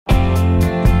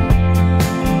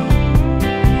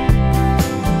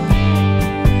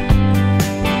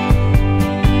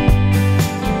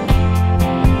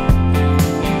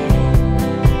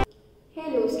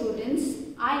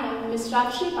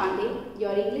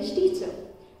English teacher,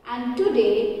 and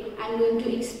today I am going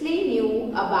to explain you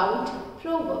about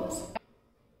Proverbs.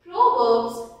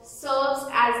 Proverbs serves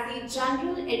as the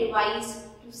general advice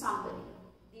to somebody.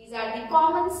 These are the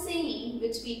common sayings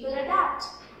which people adapt.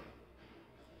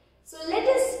 So let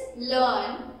us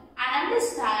learn and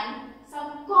understand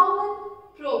some common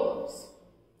proverbs.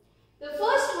 The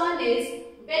first one is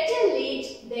better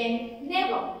late than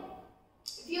never.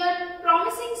 If you are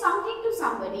promising something to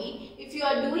somebody, if you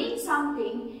are doing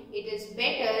something, it is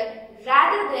better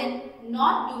rather than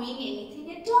not doing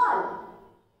anything at all.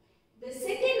 The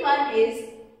second one is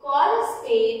call a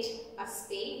spade a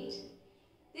spade.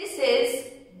 This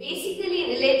is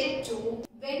basically related to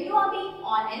when you are being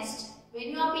honest,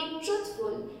 when you are being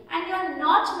truthful and you are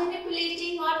not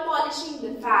manipulating or polishing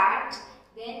the fact,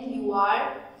 then you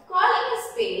are calling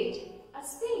a spade a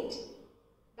spade.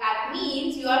 That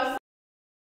means you are